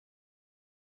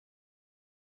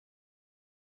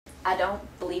I don't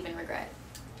believe in regret.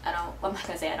 Well, I'm not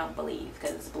gonna say I don't believe,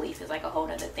 because belief is like a whole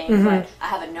other thing, but I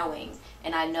have a knowing,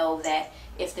 and I know that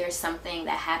if there's something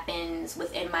that happens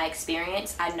within my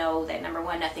experience, I know that number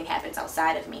one, nothing happens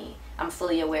outside of me. I'm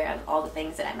fully aware of all the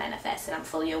things that I manifest, and I'm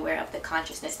fully aware of the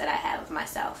consciousness that I have of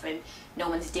myself, and no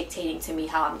one's dictating to me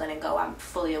how I'm gonna go. I'm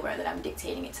fully aware that I'm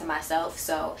dictating it to myself.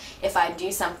 So if I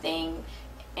do something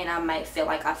and I might feel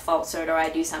like I faltered, or I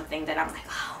do something that I'm like,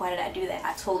 oh, why did I do that?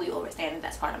 I totally understand that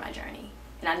that's part of my journey.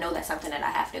 And I know that's something that I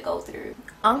have to go through.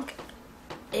 Ankh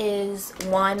is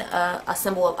one, a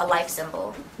symbol of a life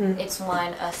symbol. It's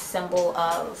one, a symbol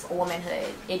of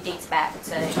womanhood. It dates back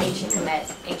to ancient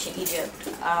Kemet, ancient Egypt.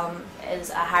 It's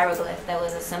a hieroglyph that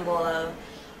was a symbol of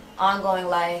ongoing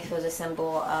life. It was a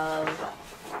symbol of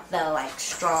the like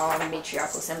strong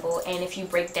matriarchal symbol. And if you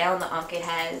break down the Ankh, it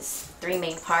has three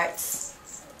main parts.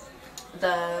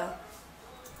 The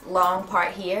long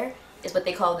part here is what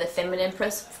they call the feminine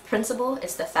principle.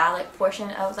 It's the phallic portion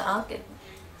of the Ankh.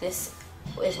 This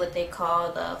is what they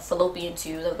call the fallopian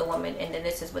tubes of the woman, and then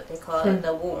this is what they call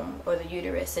the womb or the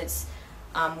uterus. It's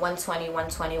 120,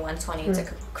 120, 120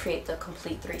 to create the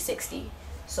complete 360.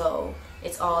 So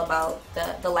it's all about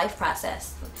the life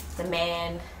process, the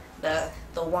man, the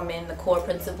woman, the core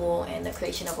principle, and the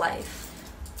creation of life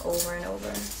over and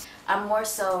over. I'm more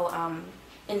so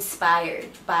inspired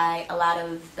by a lot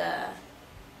of the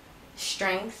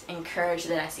strength and courage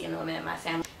that I see in the women in my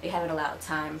family. They haven't allowed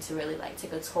time to really like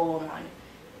take a toll on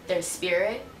their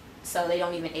spirit, so they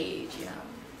don't even age, you know.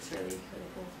 It's really, really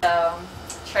cool. So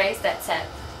Trae's that tap,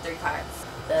 three parts.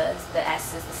 The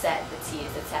S is the set, the T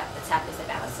is the tap is the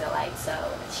balance of the light. So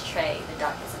it's Trae, the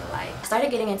darkness and the light. I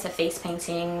started getting into face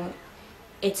painting.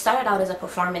 It started out as a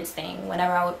performance thing.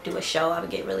 Whenever I would do a show, I would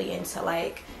get really into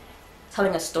like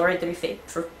telling a story through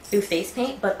face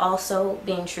paint, but also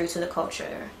being true to the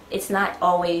culture. It's not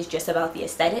always just about the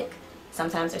aesthetic.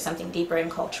 Sometimes there's something deeper and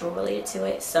cultural related to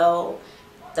it. So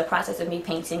the process of me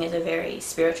painting is a very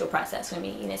spiritual process for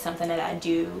me, and it's something that I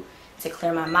do to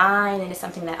clear my mind, and it's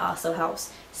something that also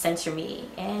helps center me,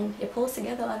 and it pulls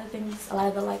together a lot of things, a lot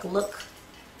of the like look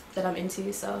that I'm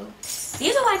into. So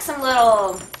these are like some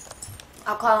little,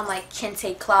 I'll call them like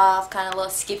kente cloth, kind of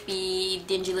little skippy,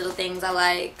 dingy little things I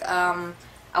like.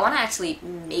 I want to actually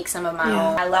make some of my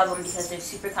own. I love them because they're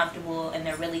super comfortable and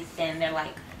they're really thin. They're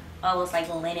like almost like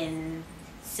linen,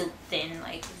 silk thin,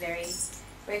 like very,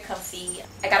 very comfy.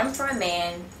 I got them from a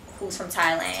man who's from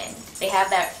Thailand. They have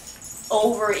that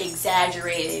over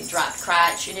exaggerated dropped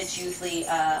crotch, and it's usually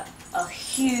a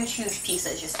huge piece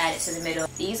that's just added to the middle.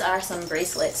 These are some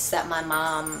bracelets that my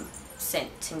mom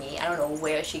sent to me. I don't know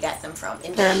where she got them from.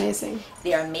 And they're amazing.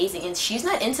 They're amazing, and she's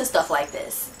not into stuff like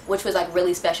this, which was like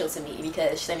really special to me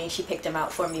because I mean she picked them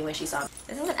out for me when she saw them.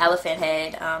 This is an elephant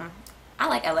head. I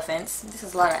like elephants. This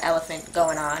is a lot of elephant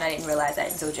going on. I didn't realize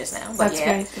that until just now. But that's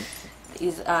yeah, great.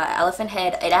 These elephant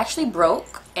head. It actually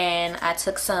broke, and I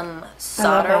took some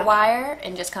solder wire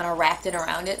and just kind of wrapped it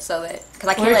around it so that because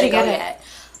I can't let it go yet.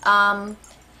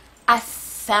 I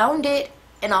found it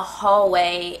in a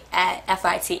hallway at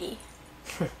FIT.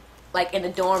 Like in the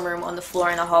dorm room on the floor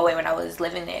in the hallway when I was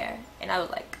living there, and I was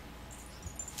like,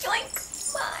 yoink,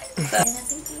 mine. So, and I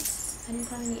think these, I didn't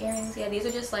find any earrings. Yeah, these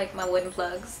are just like my wooden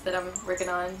plugs that I'm working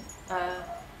on,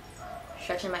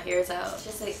 stretching my ears out. It's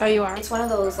just like, oh, you are? It's one of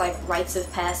those like rites of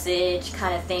passage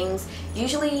kind of things.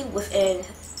 Usually within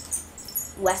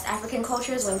West African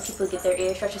cultures, when people get their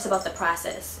ears stretched, it's about the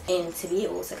process, and to be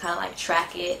able to kind of like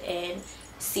track it and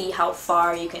see how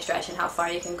far you can stretch and how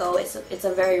far you can go. It's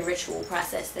a very ritual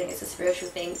process thing. It's a spiritual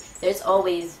thing. There's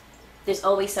always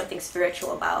something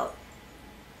spiritual about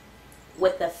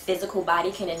what the physical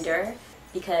body can endure,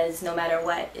 because no matter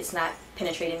what, it's not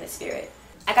penetrating the spirit.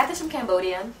 I got this from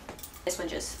Cambodia. This one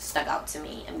just stuck out to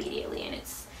me immediately, and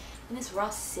it's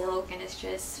raw silk, and it's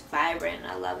just vibrant.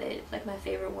 I love it. It's like my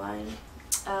favorite one.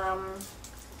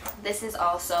 This is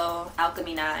also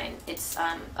Alchemy 9. It's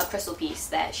a crystal piece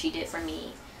that she did for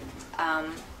me.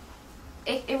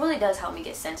 It really does help me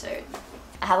get centered.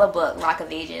 I have a book, Rock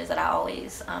of Ages, that I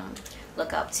always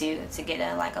look up to get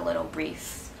a little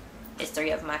brief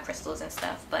history of my crystals and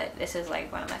stuff, but this is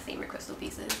like one of my favorite crystal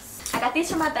pieces. I got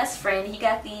these from my best friend. He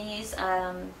got these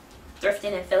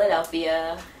thrifting in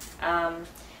Philadelphia.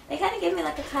 They kind of give me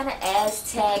like a kind of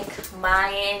Aztec,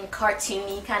 Mayan,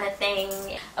 cartoony kind of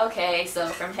thing. Okay, so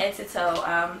from head to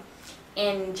toe,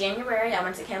 in January I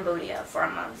went to Cambodia for a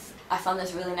month. I found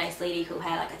this really nice lady who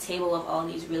had like a table of all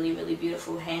these really, really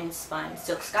beautiful hand-spun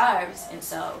silk scarves, and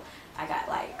so I got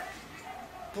like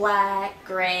black,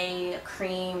 gray,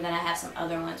 cream, then I have some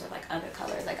other ones with like other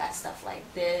colors. I got stuff like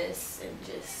this and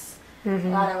just a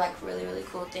lot of like really, really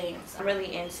cool things. I'm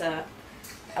really into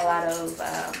a lot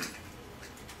of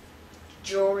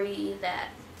jewelry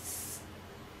that's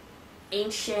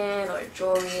ancient, or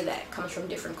jewelry that comes from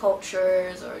different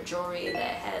cultures, or jewelry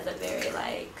that has a very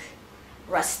like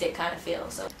rustic kind of feel.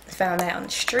 So I found that on the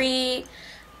street.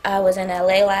 I was in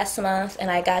LA last month and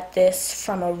I got this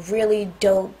from a really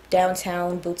dope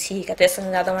downtown boutique. This is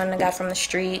another one I got from the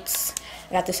streets.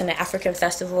 I got this in the African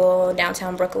Festival,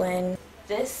 downtown Brooklyn.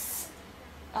 This,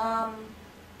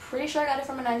 pretty sure I got it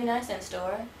from a 99-cent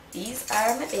store. These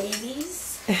are my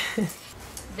babies.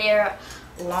 They're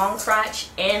long crotch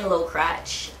and low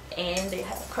crotch, and they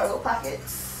have cargo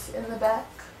pockets in the back.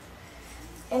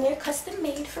 And they're custom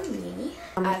made for me.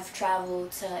 I've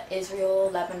traveled to Israel,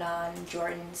 Lebanon,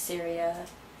 Jordan, Syria,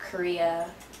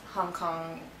 Korea, Hong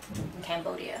Kong, and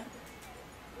Cambodia.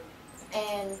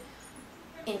 And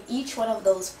in each one of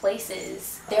those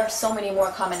places, there are so many more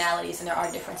commonalities than there are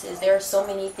differences. There are so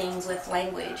many things with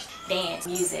language, dance,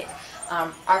 music,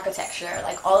 architecture,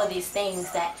 like all of these things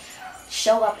that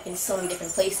show up in so many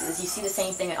different places. You see the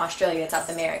same thing in Australia, South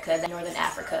America, Northern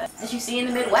Africa, that you see in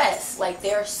the Midwest. Like,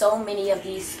 there are so many of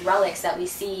these relics that we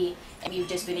see, and we've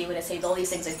just been able to say all these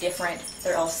things are different,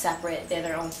 they're all separate, they're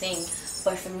their own thing.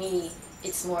 But for me,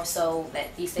 it's more so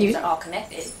that these things are all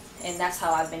connected, and that's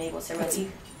how I've been able to really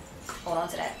hold on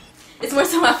to that. It's more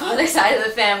so my father's side of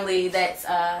the family that's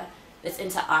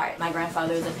into art. My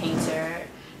grandfather was a painter.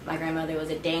 My grandmother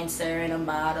was a dancer and a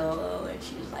model, and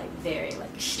she was like very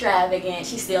like extravagant.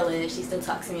 She still is. She still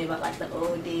talks to me about like the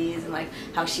old days and like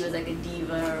how she was like a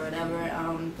diva or whatever.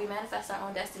 We manifest our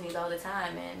own destinies all the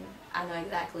time, and I know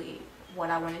exactly what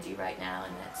I want to do right now,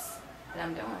 and that's what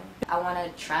I'm doing. I want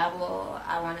to travel.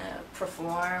 I want to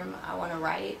perform. I want to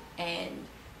write, and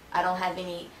I don't have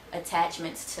any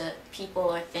attachments to people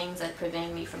or things that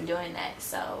prevent me from doing that.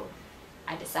 So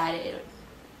I decided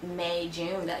May,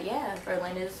 June that yeah,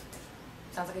 Berlin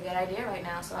sounds like a good idea right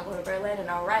now. So I'll go to Berlin and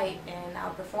I'll write and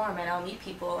I'll perform and I'll meet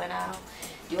people and I'll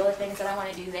do all the things that I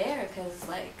want to do there, because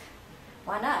like,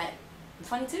 why not? I'm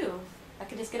 22. I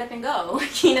could just get up and go.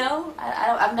 You know,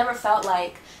 I've never felt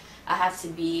like I have to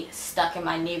be stuck in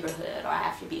my neighborhood or I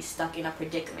have to be stuck in a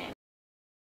predicament.